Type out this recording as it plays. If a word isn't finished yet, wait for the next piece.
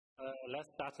let's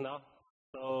start now.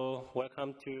 So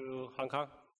welcome to Hong Kong.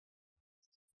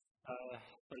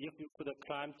 So if you could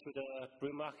climb to the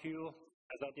Brima Hill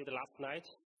as I did last night,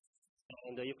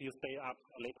 and if you stay up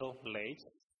a little late,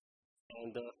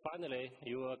 and finally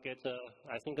you will get,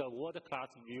 I think, a world-class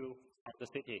view of the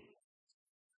city.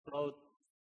 So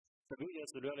the view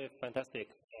is really fantastic,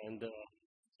 and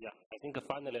yeah, I think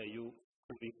finally you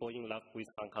will be fall in love with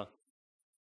Hong Kong.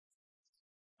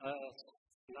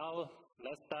 Now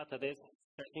let's start this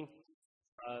session.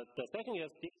 The session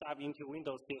is deep dive into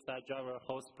Windows CSI driver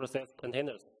HostProcess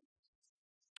containers.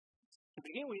 To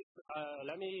begin with,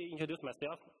 let me introduce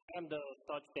myself. I'm the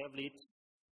storage dev lead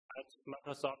at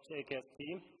Microsoft AKS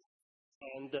team,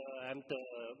 and I'm the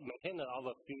maintainer of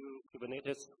a few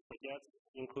Kubernetes projects,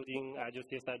 including Azure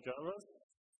CSI drivers,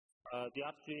 the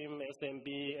upstream SMB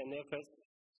and FS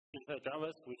CSI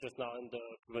drivers, which is now in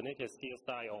the Kubernetes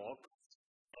CSI org,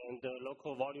 and the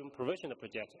local volume provisioner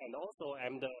project. And also,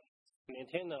 I'm the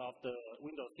maintainer of the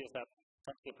Windows CSI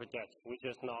project, which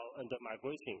is now under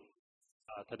migration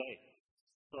today.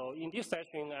 So in this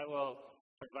session, I will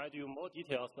provide you more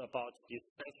details about this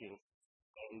session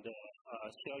and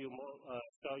show you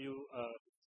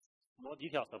more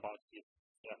details about it.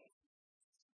 Yeah.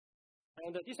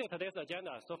 And this is today's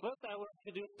agenda. So first, I will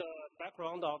introduce the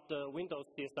background of the Windows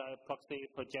CSI proxy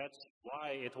project,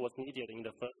 why it was needed in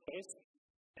the first place.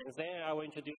 And then I will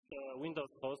introduce the Windows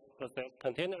HostProcess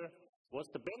container, what's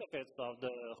the benefits of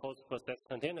the HostProcess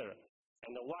container,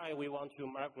 and why we want to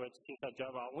migrate CSI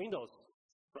Java on Windows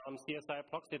from CSI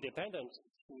proxy dependent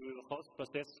to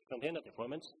HostProcess container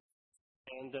deployment,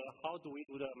 and how do we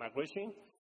do the migration.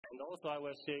 And also I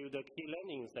will share you the key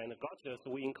learnings and gotchas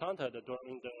we encountered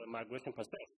during the migration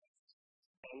process.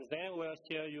 And then we'll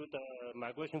share you the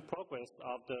migration progress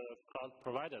of the cloud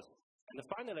providers. And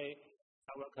finally,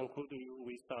 I will conclude you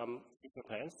with some future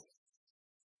plans.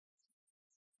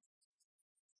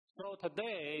 So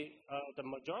today, the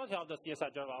majority of the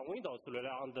CSI Java on Windows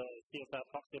rely on the CSI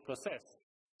proxy process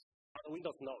on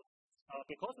Windows node.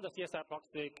 Because the CSI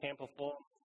proxy can perform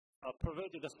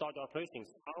privileged storage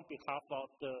operations on behalf of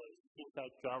the CSI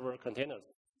driver containers.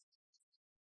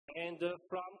 And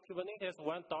from Kubernetes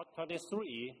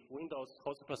 1.23, Windows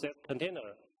HostProcess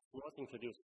container was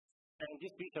introduced. And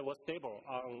this feature was stable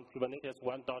on Kubernetes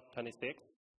 1.26.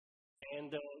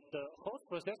 And the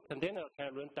HostProcess container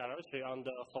can run directly on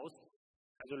the host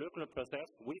as a regular process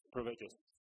with privileges.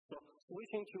 So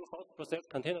switching to HostProcess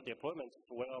container deployment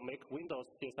will make Windows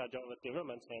CSI Java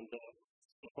development and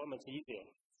deployment easier.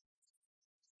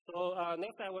 So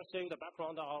next I will show you the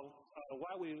background of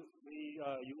why we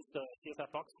use the CSI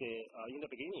proxy in the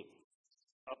beginning.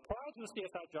 Prior to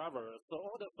CSI drivers, so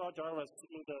all the storage drivers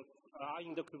are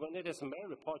in the Kubernetes main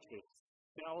repository.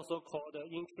 They are also called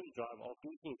in-tree driver or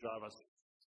built-in drivers.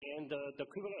 And the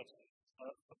Kubernetes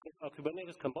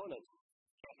component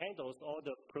handles all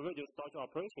the privileged storage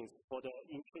operations for the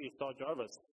in-tree storage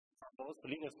drivers, both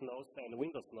Linux nodes and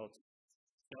Windows nodes.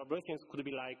 The operations could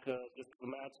be like just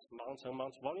match, mount, and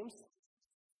mount volumes.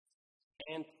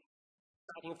 And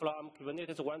starting from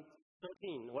Kubernetes 1.13,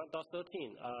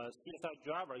 CSI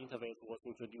driver interface was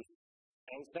introduced.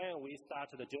 And then we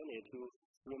started the journey to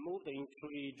remove the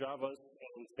in-tree drivers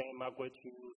and then migrate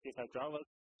to CSI drivers,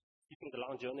 keeping the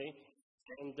long journey.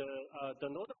 And the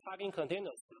node plugin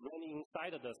containers running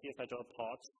inside the CSI driver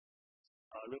pods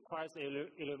requires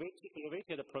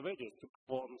elevated privileges to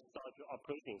perform storage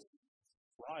operations.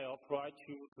 While prior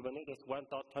to Kubernetes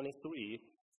 1.23,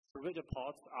 privileged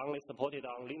pods are only supported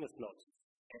on Linux nodes,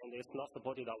 and it's not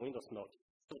supported on Windows nodes.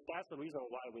 So that's the reason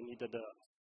why we needed the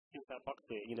CSI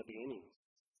proxy in the beginning.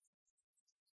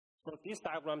 So this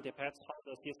diagram depicts how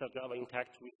the CSI driver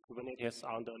interacts with Kubernetes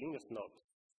on the Linux node.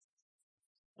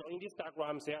 So in this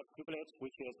diagram, there are Kubernetes,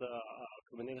 which is a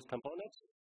Kubernetes component,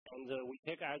 and we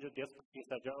take Azure Disk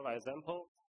CSI driver example,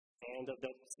 and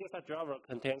the CSI driver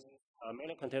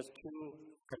mainly contains two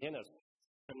containers.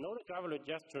 The node driver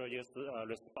register is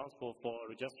responsible for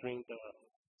registering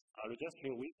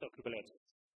with the Kubernetes,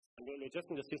 and then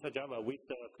registering the CSI driver with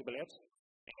the Kubernetes,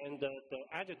 and the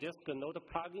Azure Disk node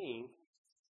plugin,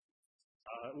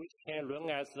 which can run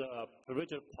as a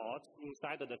privileged pod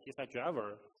inside the CSI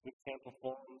driver, which can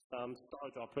perform some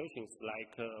storage operations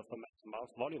like format mount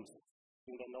volumes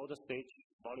in the node stage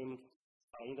volume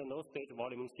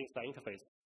CSI interface.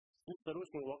 This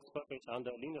solution works perfect on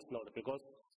the Linux node because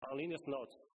on Linux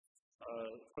node,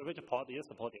 privileged pod is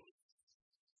supported.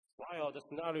 While the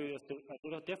scenario is a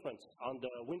little different on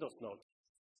the Windows node.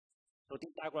 So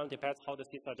this diagram depicts how the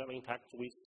CSI driver interacts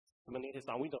with Kubernetes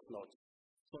on Windows node.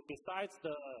 So besides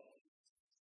the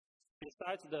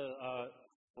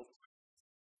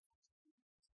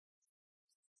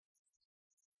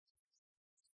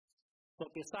So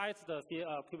besides the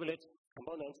Kubernetes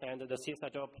components and the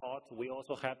CSI Java port, we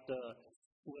also have the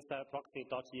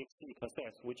csi-proxy.exe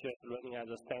process, which is running as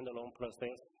a standalone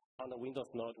process on the Windows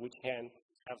node, which can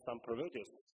have some privileges.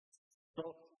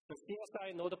 So the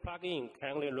CSI node plugin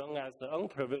can only run as the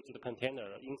unprivileged container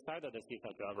inside of the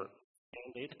CSI driver,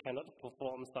 and it cannot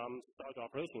perform some storage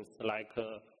operations like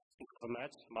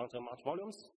match, mount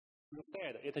volumes.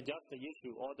 Instead, it just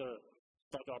issue all the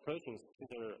storage operations to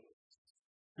the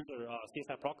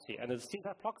CSI proxy, and the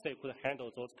CSI proxy could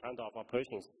handle those kind of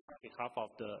operations on behalf of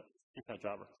the CSI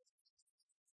driver.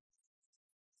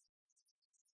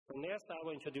 So next, I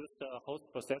will introduce the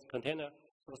HostProcess container.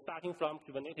 So starting from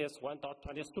Kubernetes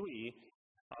 1.23,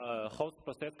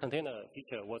 HostProcess container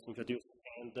feature was introduced,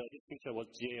 and this feature was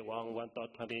GA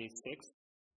 1.26.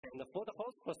 And for the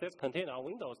HostProcess container on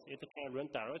Windows, it can run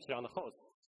directly on the host,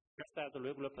 just as a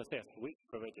regular process with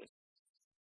privileges.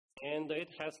 And it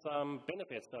has some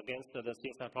benefits against the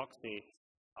CSI proxy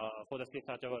for the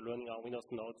CSI Java running on Windows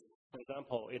nodes. For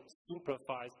example, it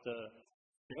simplifies the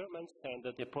development and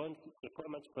the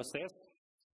deployment process.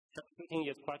 Troubleshooting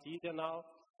is quite easier now,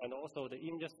 and also the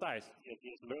image size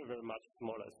is very, very much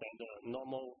smaller than the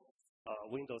normal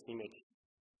Windows image.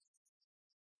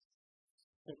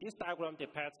 So this diagram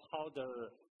depicts how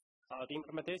the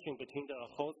implementation between the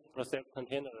HostProcess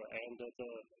container and the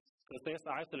process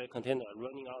isolate container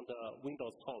running on the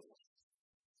Windows host.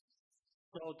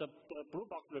 So the blue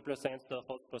box represents the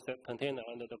HostProcess container,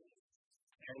 and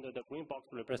the green box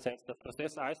represents the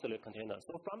process isolate container.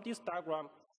 So from this diagram,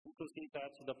 you can see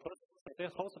that the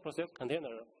HostProcess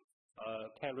container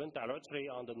can run directly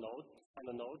on the node,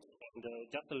 and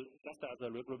just as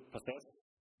a regular process,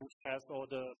 which has all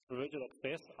the privileged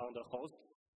access on the host,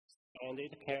 and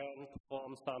it can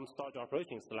perform some storage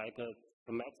operations like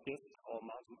match disk or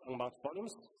mount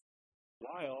volumes,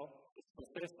 while the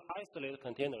process isolated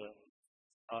container,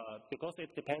 because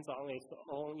it depends on its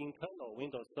own internal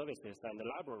Windows services and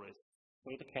libraries,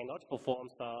 it cannot perform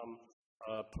some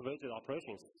privileged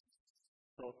operations.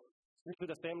 So due to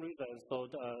the same reason, so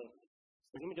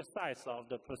the image size of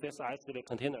the process isolated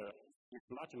container is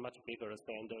much, much bigger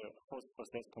than the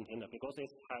HostProcess container because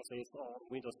it has its own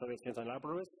Windows services and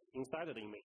libraries inside the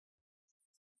image.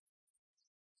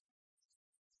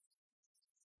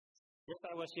 Next,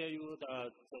 I will share you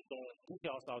the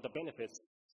details of the benefits.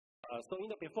 So in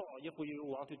the before, if you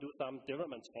want to do some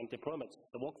development and deployment,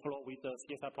 the workflow with the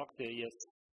CSI proxy is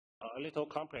a little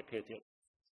complicated.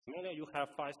 Mainly, you have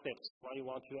 5 steps when you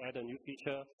want to add a new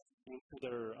feature into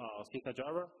the CSI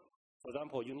driver. For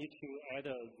example, you need to add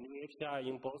a new API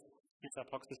in both CSI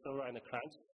proxy server and the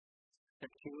client.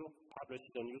 Step 2, publish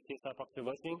the new CSI proxy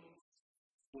version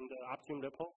in the upstream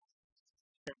repo.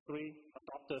 Step 3,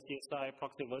 adopt the CSI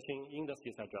proxy version in the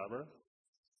CSI driver.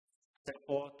 Step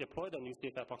 4, deploy the new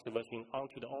CSI proxy version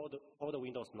onto all the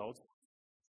Windows nodes.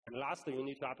 And lastly, you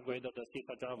need to upgrade the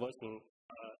CSI driver version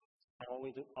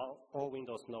on all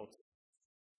Windows nodes.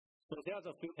 So there's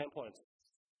a few pain points.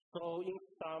 So in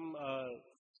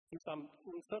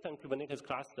certain Kubernetes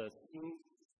clusters,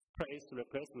 in-place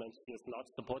replacement is not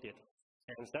supported,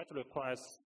 and that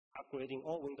requires upgrading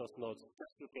all Windows nodes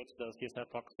just to get the CSI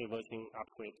proxy version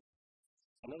upgrade.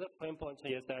 Another pain point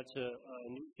is that a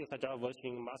new CSI Java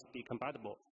version must be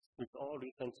compatible with all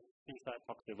recent CSI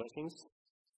proxy versions.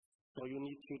 So you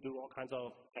need to do all kinds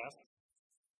of tests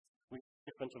with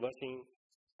different version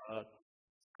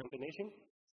combination.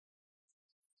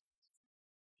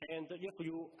 And if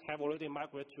you have already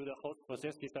migrated to the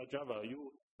HostProcess CSI driver,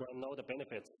 you will know the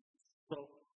benefits. So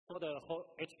for the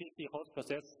HPC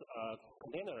HostProcess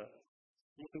container,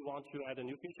 if you want to add a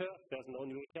new feature, there's no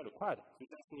new API required. You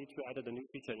just need to add the new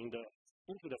feature into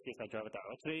the CSI driver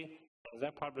directly, and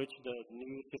then publish the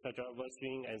new CSI driver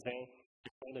version, and then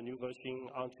deploy the new version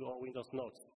onto all Windows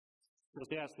nodes. So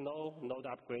there's no node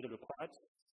upgrade required,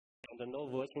 and no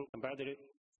version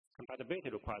compatibility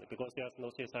required because there's no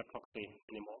CSI proxy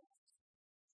anymore.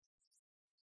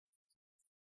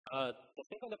 The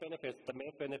second benefit, the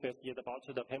main benefit, is about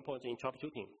the pain point in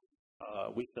troubleshooting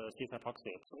with the CSI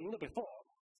proxy. So in the before,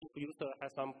 if the user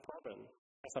has some problem,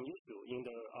 has some issue in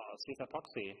the CSI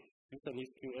proxy, user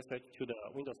needs to SH to the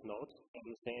Windows node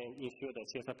and then ensure the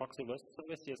CSI proxy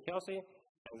service is healthy,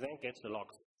 and then get the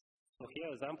logs. So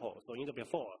here example. So in the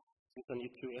before, user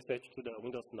needs to SH to the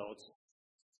Windows node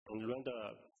and run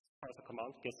the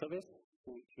command get service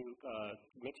to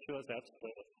make sure that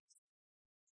the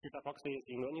CSI proxy is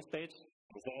in running state,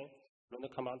 and then run the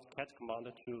command catch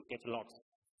command to get logs.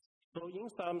 So in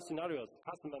some scenarios,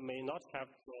 customer may not have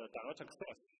direct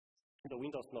access to the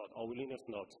Windows node or Linux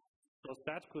node. So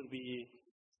that could be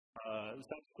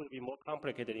more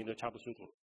complicated in the troubleshooting.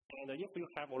 And if you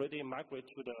have already migrated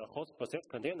to the host process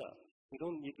container, you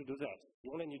don't need to do that.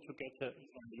 You only need to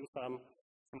use some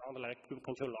command like kube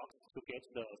control logs to get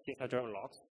the CSI driver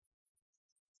logs.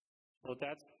 So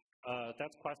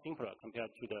that's quite simpler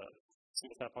compared to the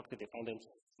CSI-proxy dependent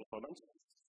deployment.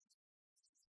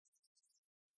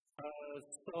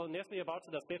 So next about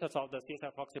the status of the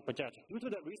CSI-proxy project. Due to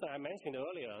the reason I mentioned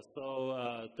earlier, so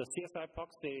the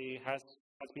CSI-proxy has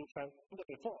been transformed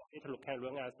before. It can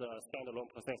run as a standalone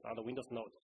process on the Windows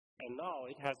node. And now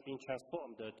it has been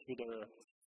transformed to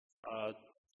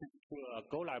a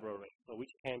Go library, so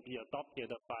which can be adopted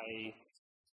by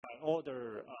all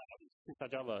the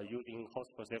CSI Java using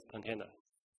HostProcess container.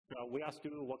 We are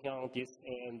still working on this,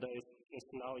 and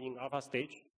it's now in alpha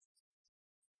stage.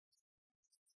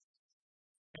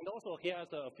 And also,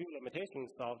 here's a few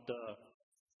limitations of the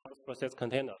HostProcess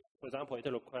container. For example, it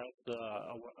requires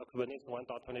a Kubernetes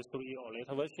 1.23 or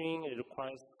later version. It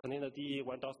requires containerd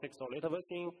 1.6 or later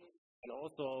version, and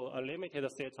also a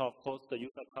limited set of host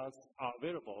user accounts are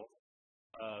available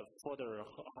for the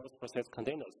HostProcess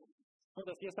containers. For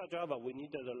the CSI Java, we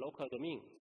need the local domain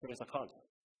for this account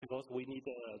because we need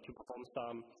to perform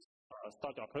some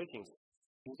storage operations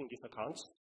using this account,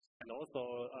 and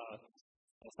also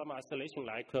some isolation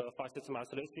like file system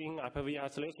isolation, IPv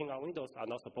isolation on Windows are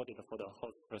not supported for the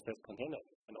host process container.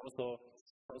 And also,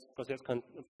 host process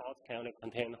pods can only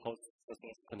contain host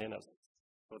process containers.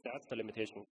 So that's the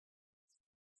limitation.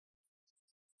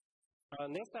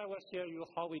 Next, I will share you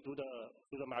how we do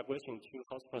the migration to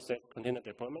host process container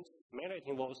deployment. Mainly, it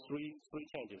involves three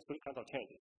kinds of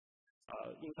changes: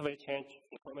 interface change,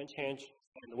 deployment change,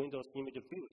 and Windows image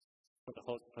build for the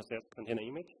host process container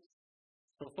image.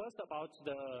 So first about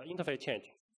the interface change.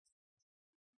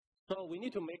 So we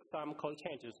need to make some code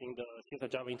changes in the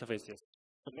CSI Java interfaces.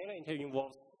 So mainly it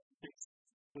involves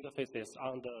interfaces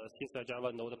on the CSI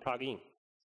Java node plugin.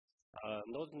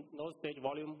 Node stage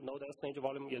volume, node stage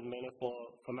volume is mainly for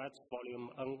format volume,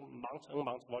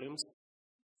 unmount volumes.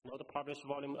 Node publish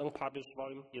volume, unpublished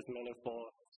volume is mainly for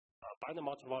bind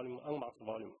mount volume, unmount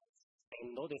volume.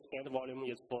 And node expand volume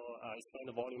is for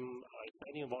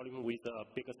expanding volume with a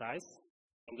bigger size.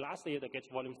 And lastly, the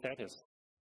get volume status.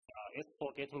 It's for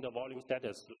getting the volume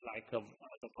status, like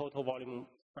the total volume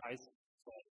size,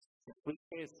 the free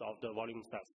space of the volume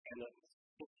size. And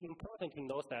it's important to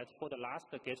note that for the last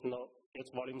get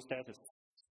volume status,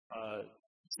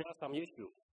 there are some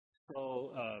issues.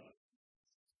 So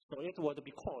it would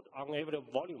be called on every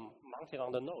volume mounted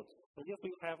on the node. So if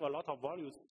you have a lot of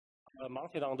volumes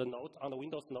mounted on the node, on the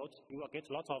Windows node, you will get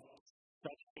lots of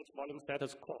such get volume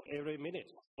status call every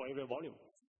minute for every volume.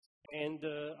 And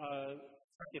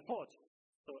default,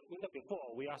 so in the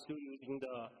before, we are still using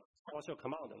the PowerShell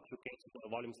command to get the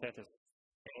volume status.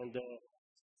 And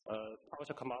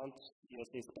PowerShell command is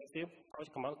expensive.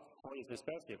 PowerShell command is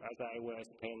expensive, as I will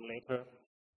explain later.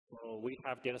 So we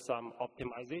have did some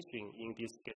optimization in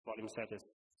this get volume status.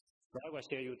 So I will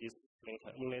share you this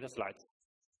later in later slides.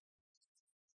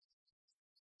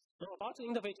 So about the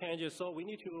interface changes, so we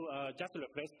need to just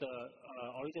replace the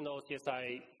original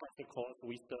CSI-proxy calls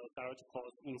with the direct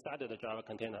calls inside the Java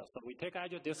container. So we take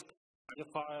Azure disk, Azure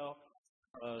file,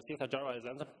 CSI Java as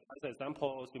an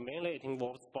example. So mainly it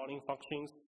involves following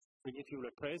functions. We need to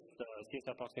replace the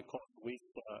CSI-proxy call with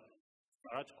the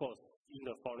direct calls in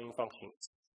the following functions.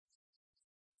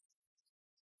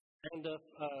 And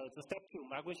the step 2,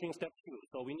 migration step 2.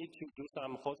 So we need to do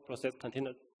some host process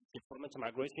container deployment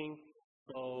migration.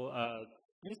 So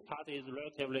this part is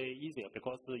relatively easier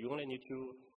because you only need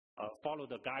to follow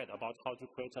the guide about how to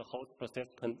create a host process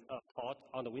pod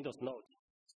on the Windows node.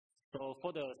 So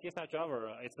for the CSI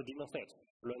Java, it's a daemon set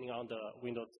running on the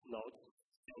Windows node.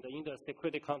 And in the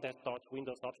security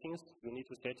context.windows options, you need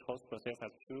to set host process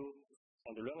as true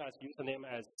and run as username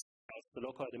as the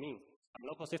local admin,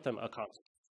 local system account.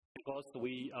 Because the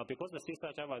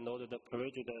CSI Java node the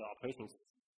privileged operations.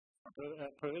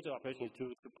 Privileged operations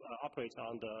to operate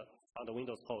on the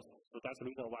Windows host. So that's the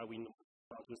reason why we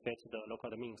want to set the local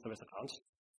admin service account.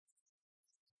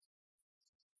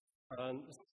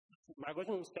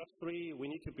 Migration step 3, we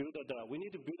need to build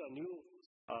a new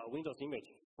Windows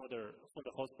image for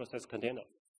the host process container.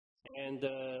 And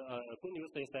good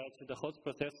news is that the host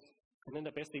process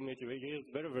container-based image is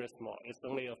very, very small. It's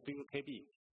only a few KB.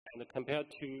 And compared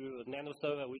to Nano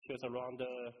server, which is around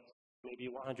maybe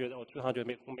 100 or 200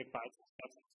 megabytes,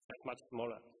 that's much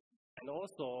smaller. And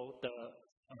also the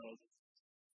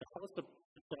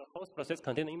host process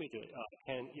container image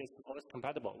is always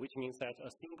compatible, which means that a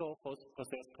single host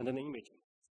process container image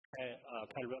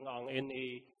can run on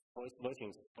any OS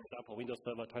versions, for example, Windows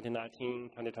Server 2019,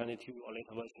 2022, or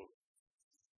later version.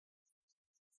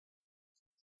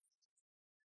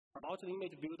 About the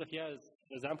image build, here is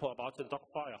an example about the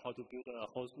Docker, how to build a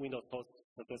Windows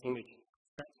HostProcess image.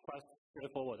 That's quite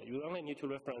straightforward. You only need to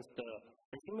reference the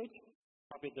image,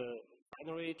 copy the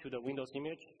binary to the Windows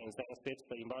image, and then set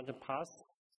the environment path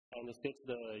and set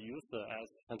the user as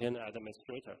container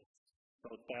administrator.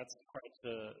 So that's quite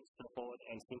straightforward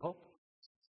and simple.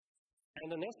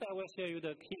 And the next, I will share you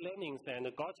the key learnings and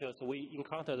gotchas we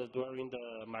encountered during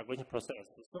the migration process.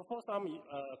 So for some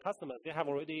customers, they have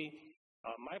already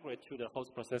migrated to the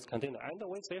HostProcess container, and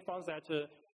they found that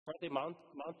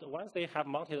once they have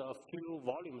mounted a few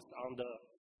volumes on the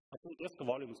disk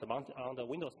volumes mounted on the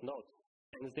Windows node,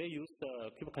 and they use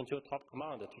the kubectl top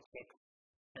command to check,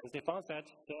 and they found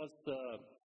that there's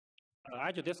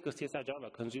Azure Disk CSI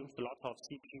Java consumes a lot of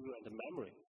CPU and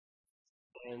memory.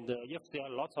 And if there are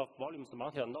lots of volumes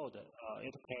mounted on node,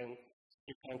 it can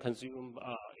consume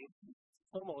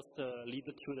almost lead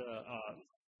to the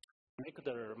make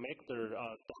the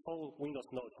whole Windows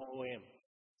node OEM.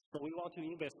 So we want to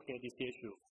investigate this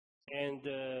issue, and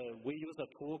we use a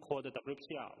tool called the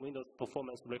WPR, Windows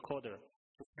Performance Recorder,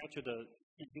 to capture the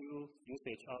CPU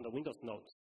usage on the Windows node.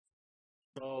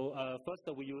 So first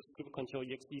we use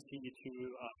kubectl exec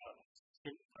to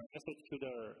message to a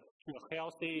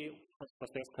healthy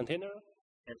process container,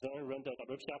 and then run the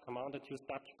WPR command to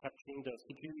start capturing the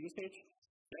CPU usage.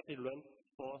 Let it run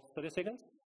for 30 seconds,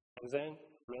 and then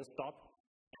run stop,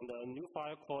 and a new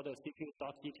file called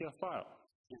cpu.etl file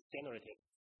is generated.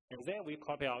 And then we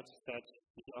copy out that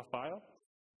ETL file,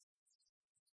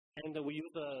 and we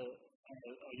use a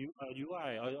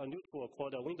UI, a new tool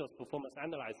called a Windows Performance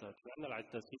Analyzer to analyze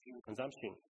the CPU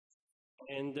consumption.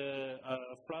 And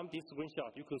from this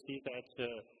screenshot, you could see that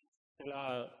there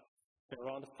are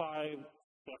around five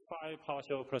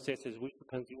PowerShell processes which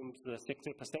consumes the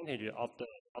 60% of the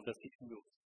CPU.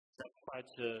 That's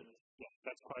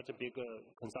quite a big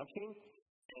consumption.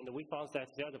 And we found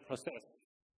that there's a process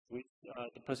with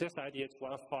the process ID is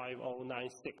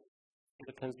 15096.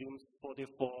 It consumes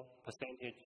 44%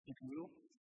 CPU.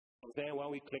 And then when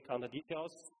we click on the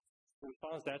details, we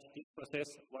found that this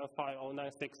process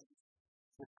 15096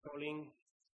 is calling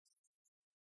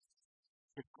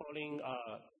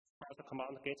the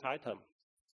command get item.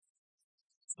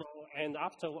 So, and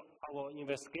after our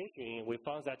investigation, we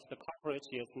found that the culprit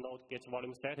is not get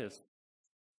volume status.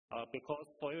 Because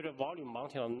for every volume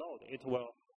mounted on node, it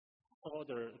will call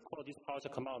this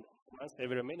PowerShell command once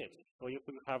every minute. So if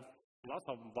you have lots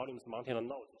of volumes mounted on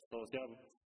node, so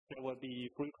there will be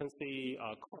frequency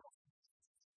call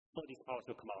for this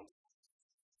PowerShell command.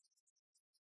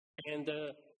 And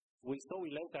we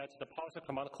learned that the PowerShell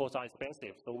command calls are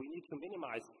expensive, so we need to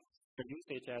minimize the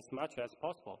usage as much as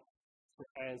possible.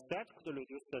 And that could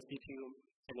reduce the CPU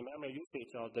and the memory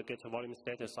usage of the get volume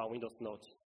status on Windows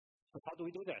nodes. So how do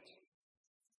we do that?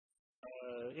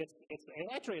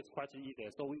 Actually it's quite easy.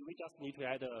 So we just need to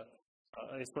add a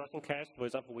expression cache. For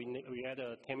example, we add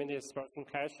a 10-minute expression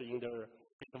cache in the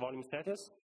get volume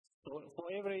status. So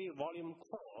for every volume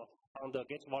call on the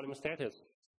get volume status,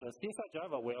 the CSI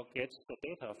Java will get the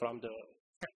data from the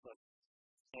cache.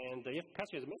 And if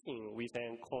cache is missing, we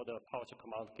then call the PowerShell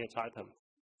command get item.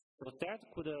 So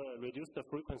that could reduce the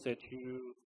frequency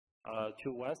to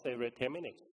once every 10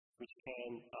 minutes, which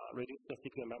can reduce the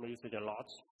CPU and memory usage a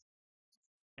lot.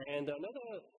 And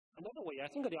another way, I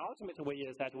think the ultimate way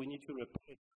is that we need to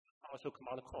replace PowerShell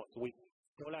command calls with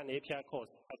Golang API calls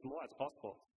as more as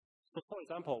possible. So for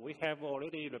example, we have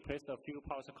already replaced a few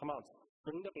PowerShell commands.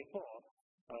 So in the before,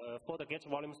 for the get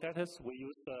volume status, we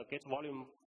use the get volume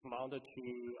command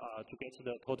to get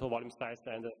the total volume size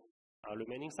and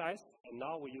remaining size. And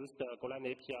now we use the Golang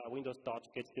API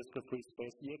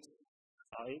Windows.getDiskFreeSpace.exe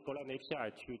Golang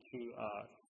API to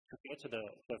get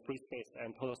the free space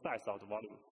and total size of the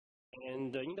volume.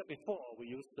 And in the before, we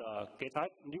used the get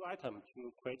new item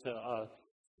to create a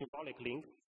symbolic link.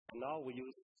 And now we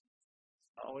use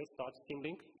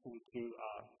os.symlink to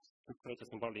create a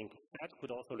symbolic link. That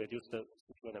could also reduce the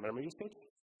CPU and the memory usage.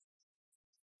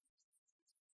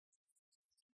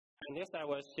 And next, I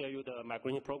will share you the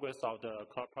migration progress of the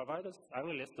cloud providers. I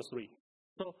will list the three.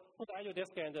 So for the Azure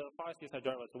Disk and the File CSI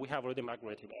drivers, we have already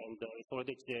migrated, and it's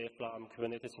already GA from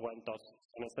Kubernetes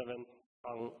 1.27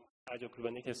 on Azure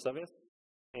Kubernetes service.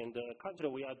 And currently,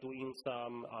 we are doing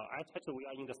some, actually, we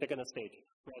are in the second stage.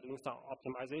 We are doing some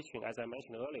optimization, as I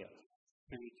mentioned earlier,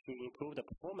 to improve the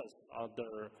performance of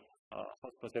the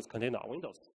HostProcess container on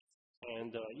Windows.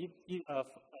 And it's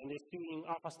still in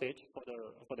alpha stage for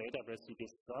the AWS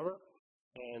disk driver,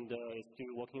 and it's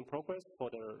still work in progress for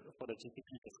the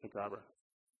GCP disk driver.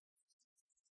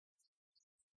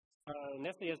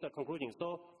 next is the conclusion.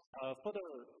 So for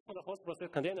the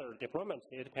HostProcess container deployment,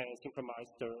 it can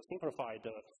simplify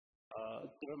the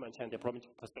development and deployment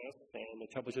process, and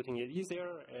troubleshooting is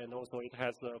easier, and also it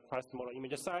has a quite smaller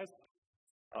image size,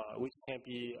 which can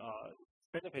be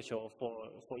beneficial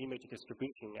for image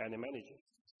distribution and managing.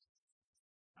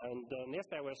 And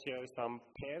next, I will share some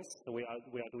plans we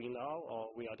are doing now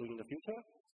or we are doing in the future.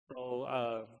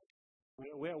 So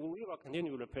we will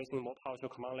continue replacing more powerful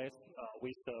commandlets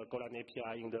with the Golang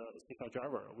API in the CSI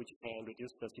driver, which can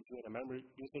reduce the CPU and memory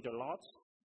usage a lot.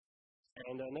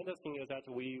 And another thing is that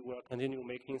we will continue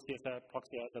making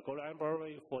csi-proxy as a Golang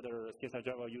library for the CSI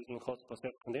driver using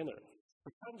HostProcess container.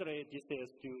 Currently, this is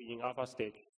still in alpha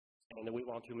stage, and we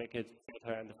want to make it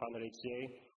better and finally GA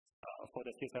for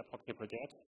the csi-proxy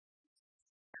project.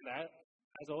 And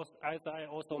as I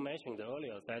also mentioned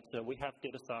earlier, that we have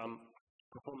did some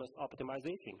performance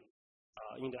optimization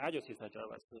in the Azure CSI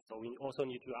driver. So we also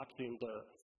need to upstream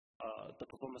the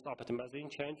performance optimization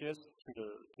changes to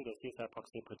the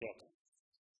csi-proxy project.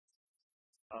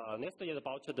 Next is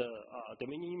about the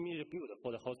mini image build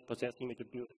for the HostProcess image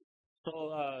build.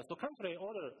 So currently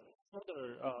all the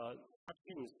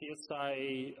upstream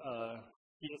CSI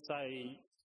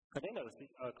container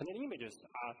images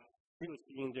are built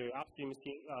in the upstream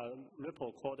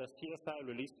repo called the CSI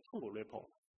release 2 repo.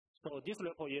 So this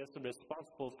repo is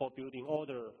responsible for building all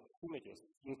the images,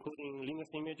 including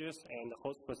Linux images and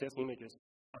HostProcess images.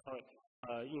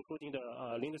 Including the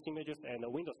Linux images and the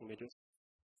Windows images.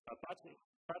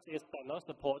 But it does not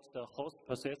support the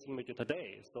HostProcess image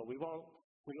today. So we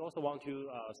also want to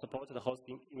support the host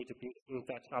image build in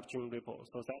that upstream repo.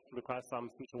 So that requires some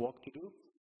future work to do.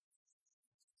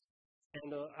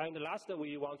 And last,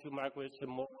 we want to migrate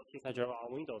more CSI driver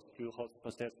on Windows to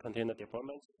HostProcess container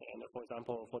deployment. And for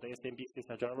example, for the SMB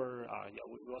CSI driver,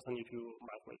 we also need to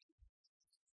migrate.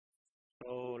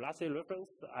 So lastly, reference,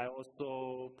 I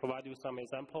also provide you some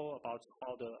example about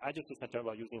how the Azure CSI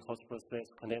driver using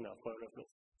HostProcess container for reference.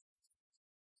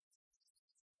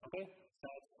 Okay,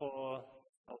 that's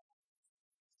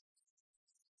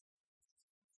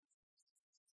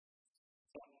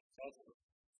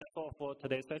all for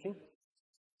today's session.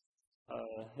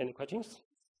 Any questions?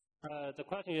 The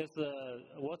question is,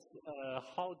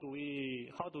 how do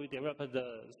we develop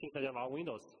the CSI driver on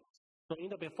Windows? So in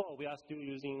the before, we are still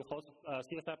using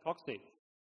csi-proxy.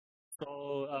 So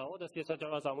all the CSI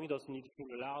drivers on Windows need to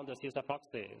rely on the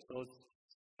csi-proxy. So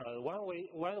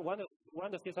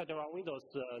when the CSI driver on Windows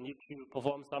need to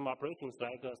perform some operations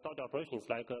like storage operations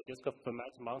like disk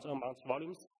format, mount, unmount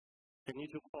volumes, they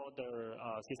need to call the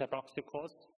csi-proxy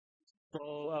calls.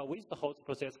 So with the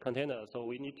HostProcess container, so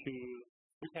we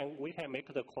can make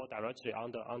the call directly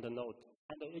on the node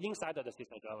and inside of the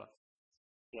CSI driver.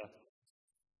 Yeah.